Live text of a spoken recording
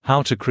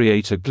How to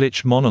Create a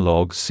Glitch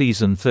Monologues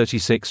Season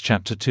 36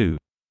 Chapter 2.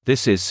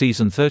 This is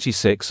Season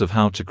 36 of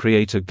How to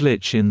Create a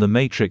Glitch in the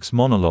Matrix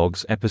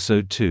Monologues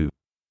Episode 2.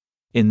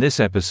 In this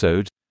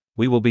episode,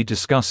 we will be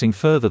discussing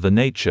further the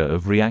nature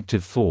of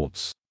reactive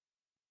thoughts.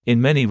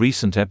 In many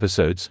recent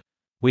episodes,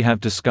 we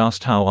have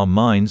discussed how our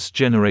minds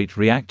generate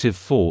reactive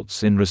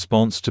thoughts in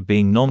response to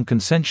being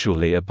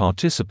non-consensually a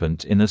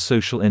participant in a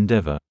social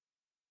endeavor.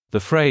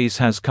 The phrase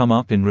has come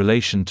up in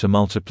relation to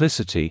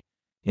multiplicity,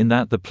 in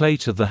that the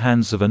plate of the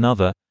hands of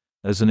another,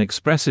 as an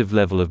expressive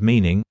level of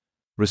meaning,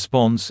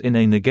 responds in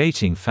a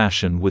negating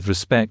fashion with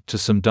respect to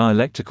some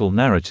dialectical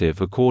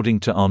narrative according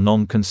to our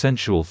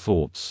non-consensual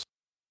thoughts.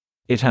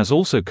 It has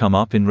also come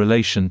up in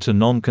relation to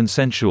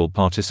non-consensual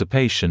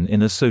participation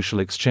in a social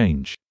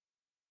exchange.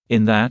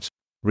 In that,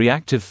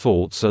 reactive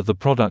thoughts are the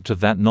product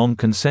of that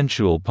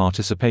non-consensual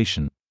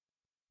participation.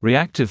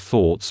 Reactive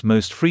thoughts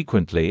most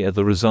frequently are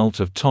the result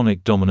of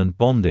tonic-dominant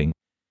bonding,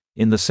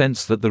 in the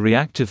sense that the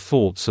reactive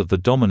thoughts of the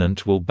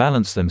dominant will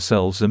balance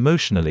themselves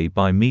emotionally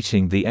by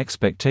meeting the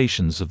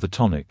expectations of the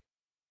tonic.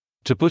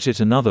 To put it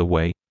another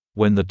way,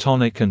 when the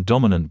tonic and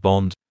dominant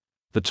bond,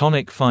 the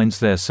tonic finds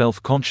their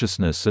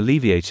self-consciousness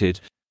alleviated,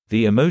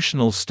 the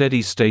emotional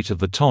steady state of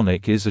the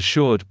tonic is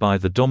assured by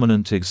the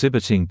dominant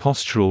exhibiting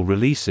postural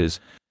releases,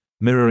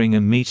 mirroring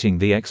and meeting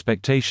the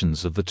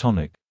expectations of the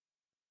tonic.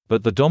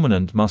 But the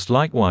dominant must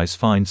likewise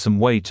find some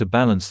way to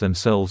balance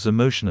themselves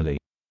emotionally.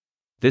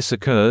 This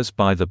occurs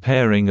by the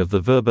pairing of the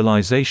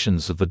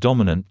verbalizations of the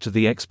dominant to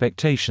the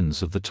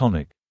expectations of the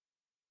tonic.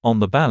 On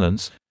the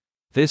balance,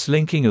 this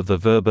linking of the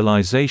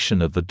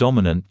verbalization of the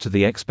dominant to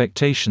the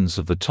expectations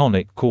of the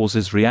tonic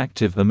causes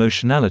reactive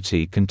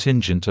emotionality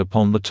contingent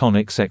upon the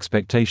tonic's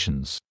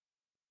expectations.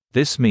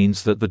 This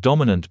means that the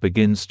dominant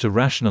begins to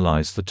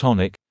rationalize the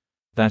tonic,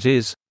 that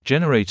is,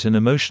 generate an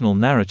emotional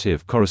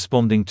narrative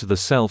corresponding to the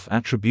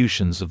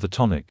self-attributions of the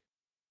tonic.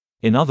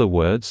 In other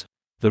words,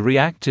 the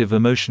reactive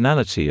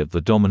emotionality of the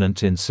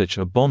dominant in such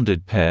a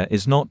bonded pair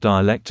is not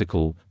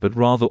dialectical, but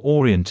rather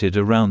oriented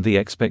around the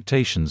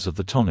expectations of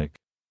the tonic.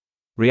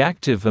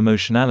 Reactive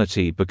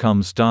emotionality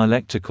becomes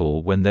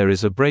dialectical when there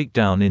is a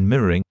breakdown in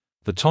mirroring,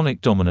 the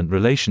tonic-dominant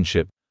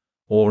relationship,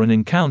 or an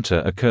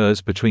encounter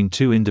occurs between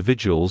two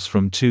individuals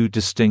from two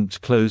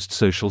distinct closed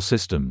social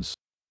systems.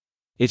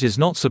 It is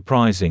not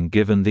surprising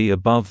given the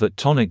above that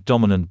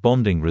tonic-dominant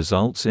bonding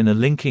results in a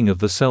linking of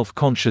the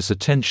self-conscious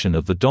attention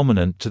of the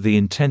dominant to the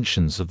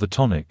intentions of the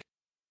tonic.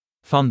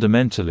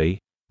 Fundamentally,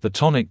 the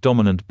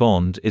tonic-dominant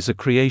bond is a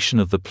creation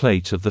of the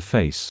plate of the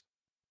face.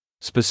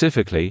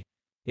 Specifically,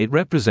 it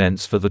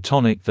represents for the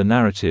tonic the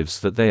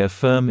narratives that they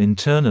affirm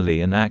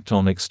internally and act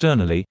on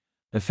externally,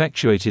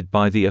 effectuated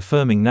by the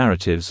affirming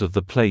narratives of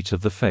the plate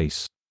of the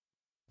face.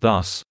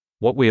 Thus,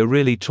 what we are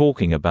really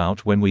talking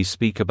about when we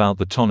speak about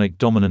the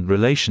tonic-dominant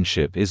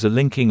relationship is a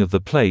linking of the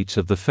plate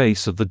of the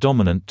face of the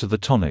dominant to the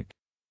tonic.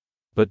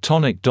 But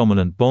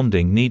tonic-dominant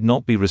bonding need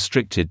not be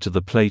restricted to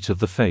the plate of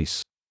the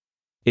face.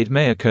 It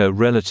may occur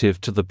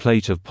relative to the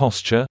plate of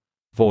posture,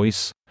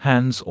 voice,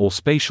 hands or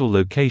spatial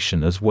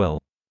location as well.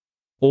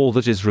 All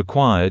that is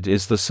required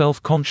is the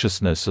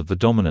self-consciousness of the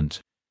dominant,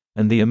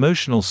 and the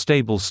emotional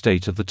stable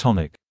state of the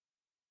tonic.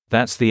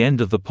 That's the end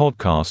of the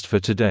podcast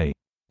for today.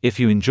 If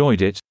you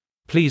enjoyed it,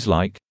 please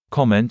like,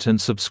 comment and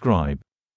subscribe.